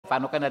Pak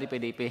Anu kan dari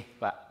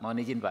PDIP, Pak.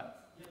 Mohon izin, Pak.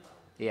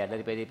 Iya,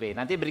 dari PDIP.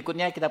 Nanti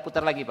berikutnya kita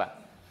putar lagi, Pak.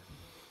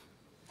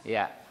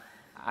 Iya.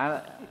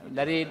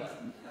 Dari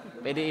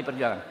PDI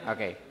Perjuangan.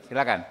 Oke,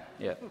 silakan.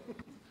 Yuk.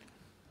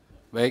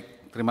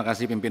 Baik, terima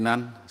kasih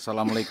pimpinan.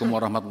 Assalamualaikum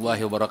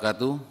warahmatullahi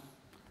wabarakatuh.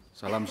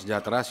 Salam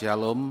sejahtera,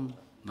 shalom,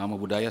 namo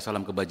buddhaya,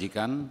 salam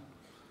kebajikan.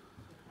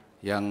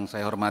 Yang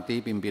saya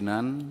hormati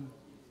pimpinan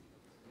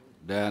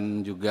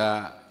dan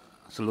juga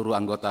seluruh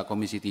anggota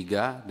Komisi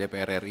 3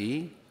 DPR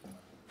RI.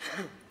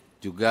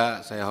 Juga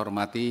saya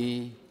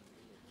hormati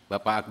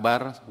Bapak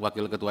Akbar,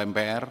 Wakil Ketua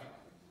MPR,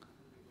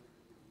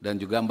 dan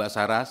juga Mbak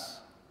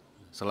Saras.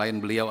 Selain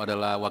beliau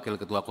adalah Wakil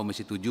Ketua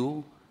Komisi 7,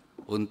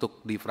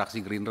 untuk di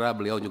fraksi Gerindra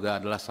beliau juga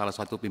adalah salah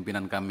satu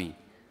pimpinan kami.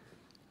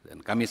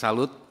 Dan kami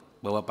salut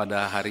bahwa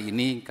pada hari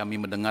ini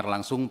kami mendengar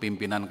langsung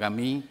pimpinan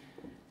kami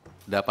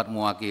dapat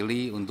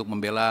mewakili untuk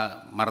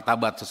membela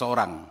martabat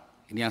seseorang.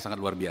 Ini yang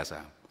sangat luar biasa.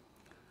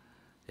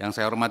 Yang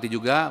saya hormati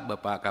juga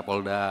Bapak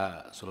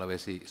Kapolda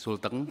Sulawesi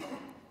Sulteng,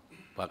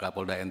 Pak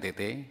Kapolda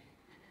NTT.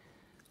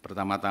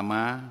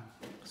 Pertama-tama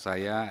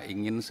saya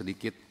ingin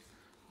sedikit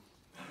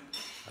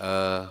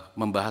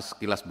membahas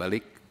kilas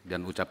balik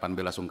dan ucapan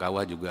bela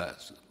sungkawa juga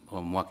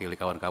mewakili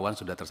kawan-kawan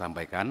sudah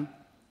tersampaikan,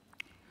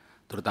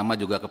 terutama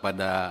juga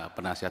kepada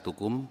penasihat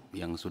hukum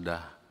yang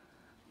sudah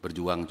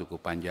berjuang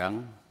cukup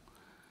panjang.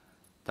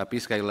 Tapi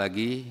sekali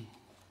lagi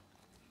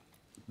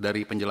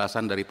dari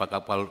penjelasan dari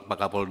Pak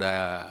Kapolda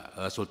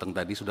Sulteng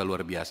tadi sudah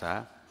luar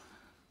biasa.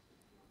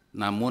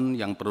 Namun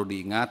yang perlu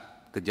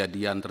diingat,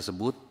 kejadian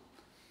tersebut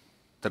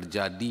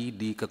terjadi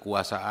di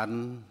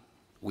kekuasaan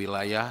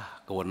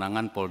wilayah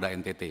kewenangan Polda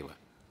NTT, Pak.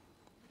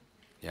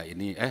 Ya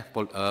ini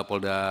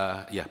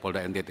Polda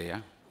NTT ya.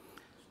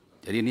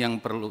 Jadi ini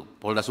yang perlu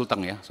Polda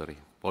Sulteng ya,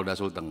 Polda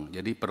Sulteng.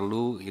 Jadi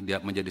perlu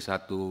menjadi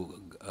satu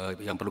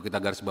yang perlu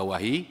kita garis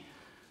bawahi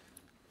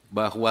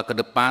bahwa ke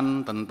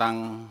depan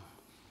tentang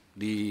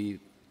di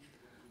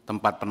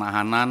tempat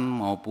penahanan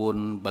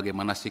maupun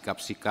bagaimana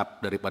sikap-sikap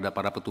daripada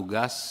para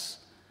petugas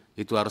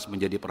itu harus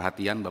menjadi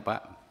perhatian,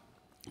 Bapak.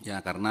 Ya,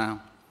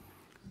 karena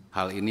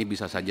hal ini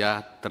bisa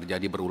saja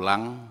terjadi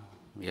berulang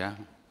ya.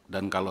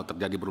 Dan kalau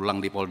terjadi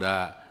berulang di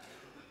Polda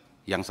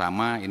yang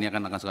sama, ini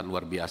akan sangat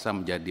luar biasa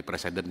menjadi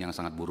presiden yang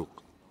sangat buruk.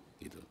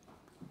 Gitu.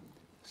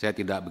 Saya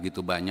tidak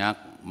begitu banyak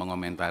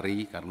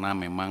mengomentari karena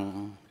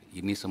memang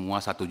ini semua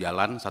satu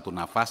jalan, satu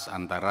nafas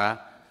antara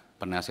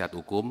penasihat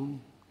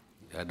hukum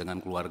ya, dengan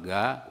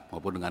keluarga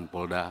maupun dengan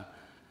Polda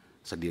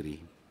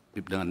sendiri,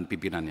 dengan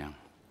pimpinannya.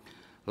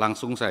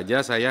 Langsung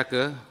saja saya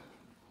ke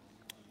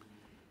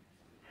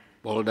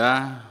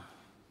Polda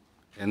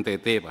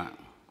NTT, Pak.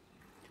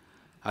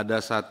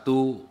 Ada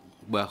satu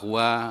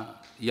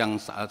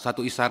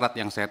isyarat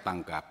yang saya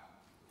tangkap.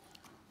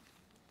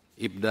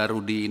 Ibda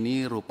Rudy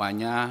ini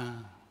rupanya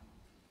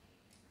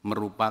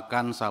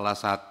merupakan salah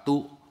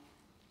satu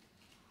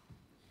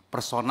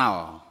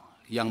personal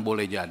yang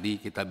boleh jadi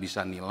kita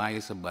bisa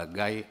nilai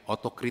sebagai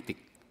otokritik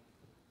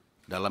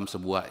dalam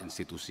sebuah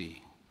institusi.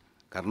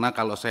 Karena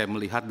kalau saya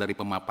melihat dari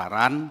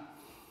pemaparan,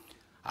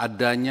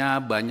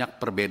 adanya banyak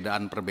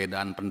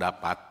perbedaan-perbedaan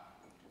pendapat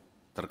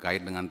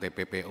terkait dengan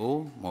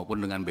TPPO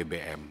maupun dengan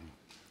BBM.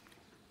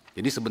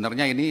 Jadi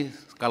sebenarnya ini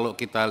kalau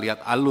kita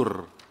lihat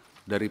alur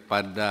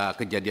daripada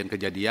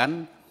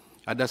kejadian-kejadian,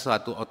 ada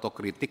suatu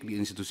otokritik di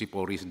institusi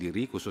Polri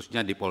sendiri,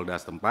 khususnya di Polda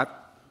setempat,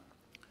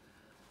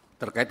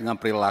 terkait dengan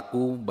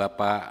perilaku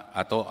Bapak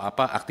atau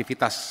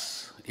aktivitas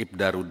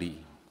Ibda Rudy.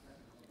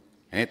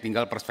 Ini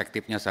tinggal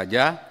perspektifnya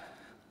saja.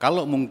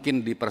 Kalau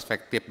mungkin di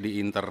perspektif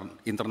di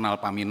internal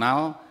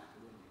Paminal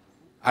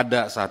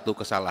ada satu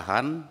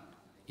kesalahan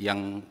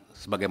yang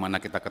sebagaimana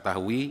kita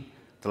ketahui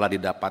telah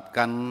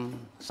didapatkan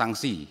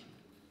sanksi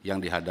yang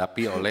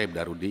dihadapi oleh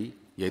Ibda Rudy,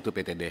 yaitu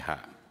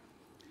PTDH.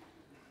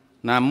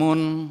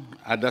 Namun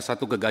ada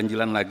satu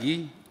keganjilan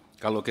lagi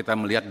kalau kita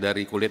melihat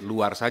dari kulit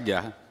luar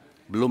saja,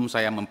 belum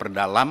saya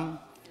memperdalam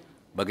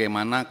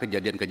bagaimana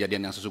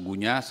kejadian-kejadian yang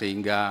sesungguhnya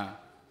sehingga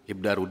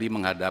Ibda Rudy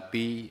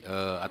menghadapi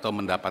atau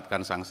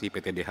mendapatkan sanksi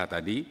PTDH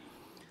tadi.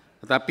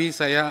 Tetapi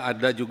saya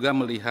ada juga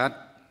melihat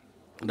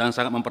dan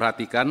sangat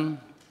memperhatikan.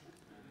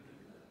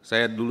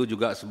 Saya dulu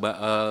juga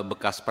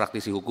bekas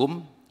praktisi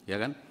hukum,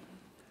 ya kan?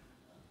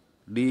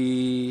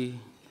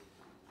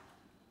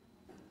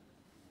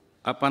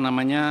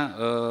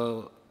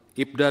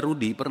 Ibda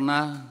Rudy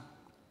pernah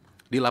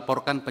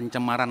dilaporkan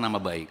pencemaran nama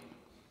baik.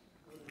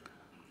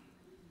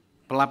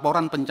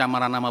 Pelaporan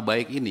pencemaran nama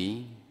baik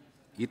ini,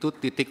 itu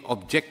titik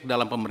objek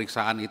dalam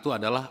pemeriksaan itu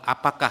adalah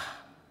apakah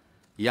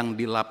yang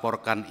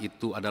dilaporkan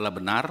itu adalah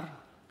benar,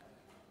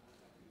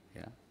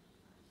 ya,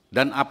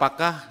 dan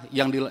apakah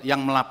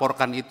yang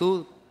melaporkan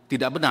itu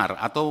tidak benar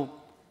atau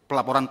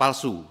pelaporan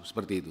palsu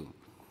seperti itu.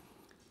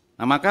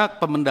 Nah, maka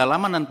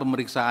pemendalaman dan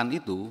pemeriksaan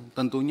itu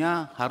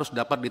tentunya harus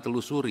dapat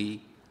ditelusuri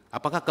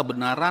apakah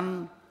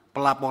kebenaran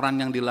pelaporan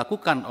yang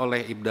dilakukan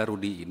oleh Ibda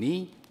Rudy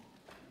ini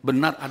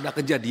benar ada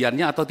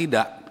kejadiannya atau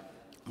tidak.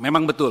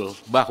 Memang betul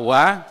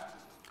bahwa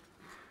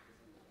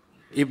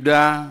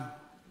Ibda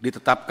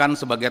ditetapkan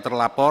sebagai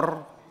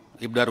terlapor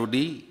Ibda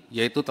Rudy,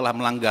 yaitu telah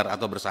melanggar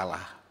atau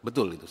bersalah.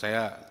 betul itu,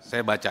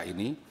 saya baca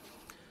ini.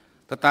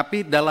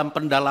 Tetapi dalam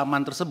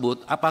pendalaman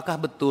tersebut, apakah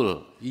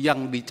betul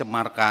yang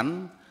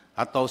dicemarkan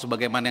atau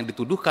sebagaimana yang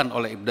dituduhkan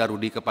oleh Ibda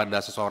Rudy kepada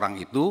seseorang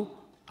itu,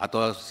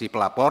 atau si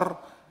pelapor,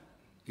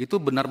 itu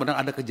benar-benar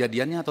ada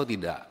kejadiannya atau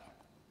tidak?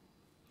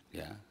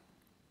 Ya.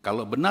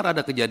 Kalau benar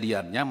ada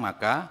kejadiannya,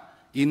 maka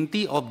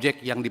inti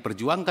objek yang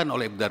diperjuangkan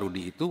oleh Ibda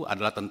Rudy itu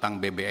adalah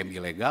tentang BBM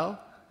ilegal.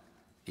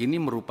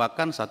 Ini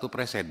merupakan satu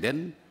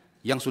presiden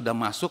yang sudah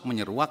masuk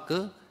menyeruak ke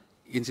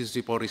institusi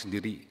Polri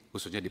sendiri,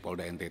 khususnya di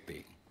Polda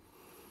NTT.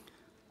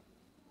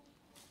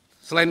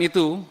 Selain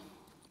itu,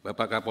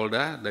 Bapak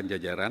Kapolda dan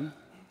jajaran,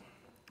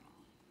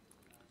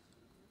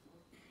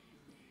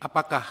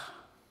 apakah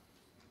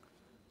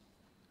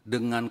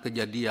dengan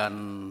kejadian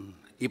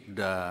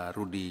Ibda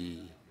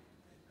Rudy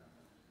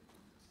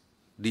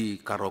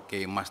di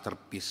karaoke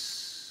Masterpiece,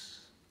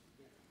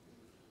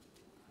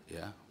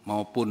 ya,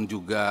 maupun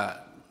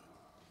juga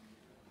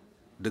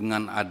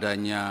dengan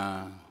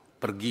adanya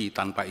pergi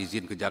tanpa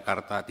izin ke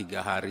Jakarta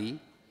 3 hari,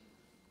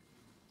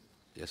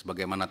 ya,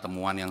 sebagaimana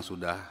temuan yang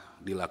sudah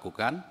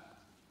dilakukan,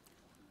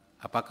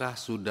 apakah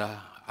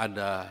sudah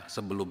ada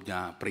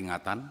sebelumnya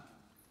peringatan,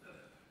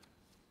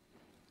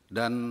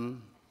 dan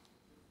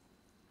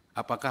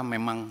apakah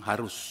memang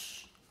harus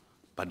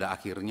pada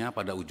akhirnya,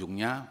 pada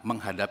ujungnya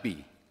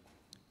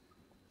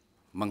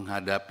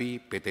menghadapi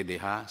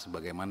PTDH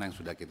sebagaimana yang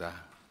sudah kita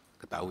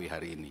ketahui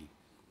hari ini.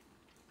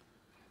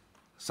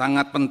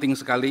 Sangat penting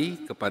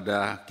sekali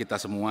kepada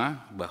kita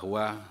semua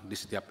bahwa di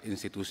setiap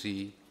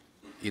institusi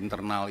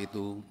internal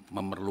itu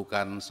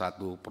memerlukan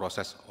satu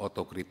proses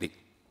otokritik.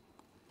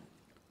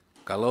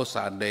 Kalau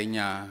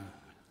seandainya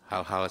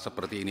hal-hal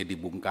seperti ini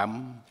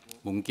dibungkam,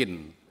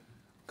 mungkin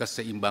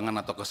keseimbangan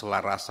atau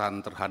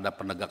keselarasan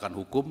terhadap penegakan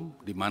hukum,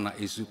 di mana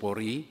institusi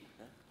Polri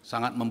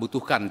sangat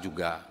membutuhkan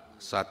juga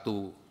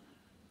satu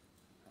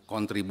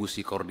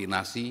kontribusi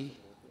koordinasi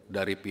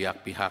dari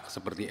pihak-pihak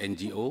seperti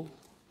NGO,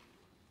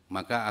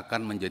 maka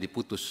akan menjadi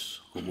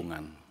putus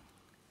hubungan.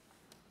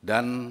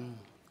 Dan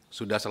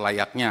sudah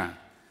selayaknya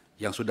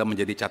yang sudah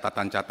menjadi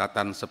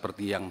catatan-catatan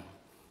seperti yang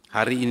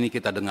hari ini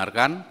kita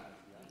dengarkan,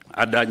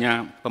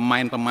 adanya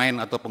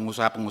pemain-pemain atau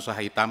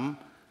pengusaha-pengusaha hitam,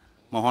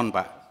 mohon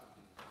Pak,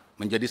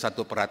 menjadi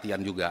satu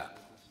perhatian juga.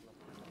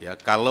 Ya,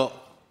 kalau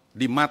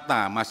di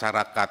mata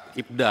masyarakat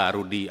Ibda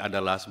Rudy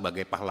adalah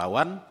sebagai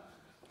pahlawan,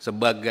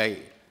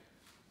 sebagai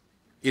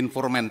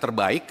informan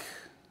terbaik,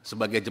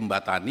 sebagai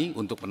jembatani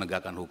untuk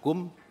penegakan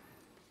hukum,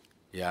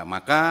 ya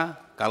maka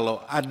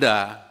kalau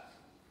ada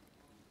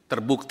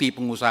terbukti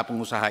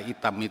pengusaha-pengusaha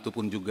hitam itu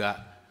pun juga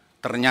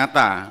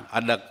ternyata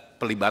ada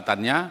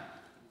pelibatannya,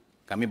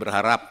 kami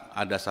berharap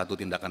ada satu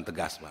tindakan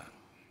tegas, Pak.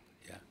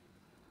 Ya.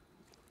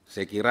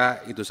 Saya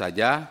kira itu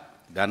saja,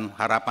 dan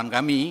harapan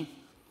kami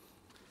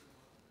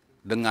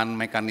dengan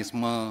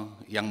mekanisme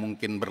yang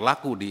mungkin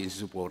berlaku di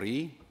institusi Polri,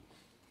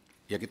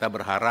 ya kita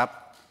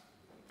berharap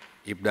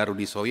Ibda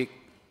Rudy Soik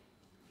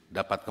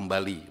dapat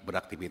kembali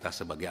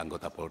beraktivitas sebagai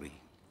anggota Polri.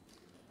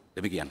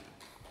 Demikian.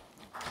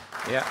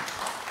 Ya.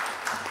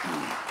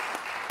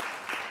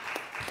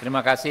 Terima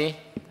kasih.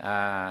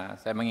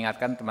 Saya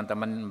mengingatkan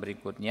teman-teman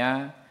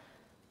berikutnya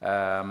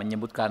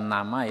menyebutkan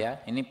nama ya.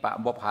 Ini Pak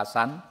Bob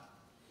Hasan.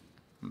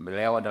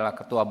 Beliau adalah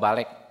Ketua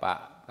Balik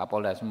Pak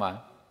Kapolda semua.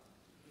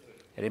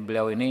 Jadi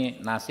beliau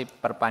ini nasib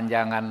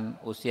perpanjangan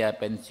usia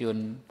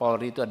pensiun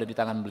Polri itu ada di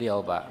tangan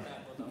beliau, Pak.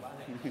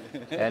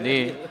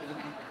 Jadi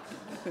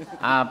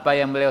apa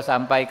yang beliau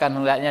sampaikan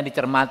hendaknya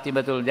dicermati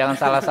betul. Jangan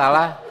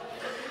salah-salah.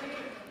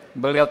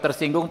 Beliau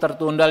tersinggung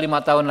tertunda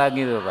 5 tahun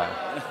lagi tuh Pak.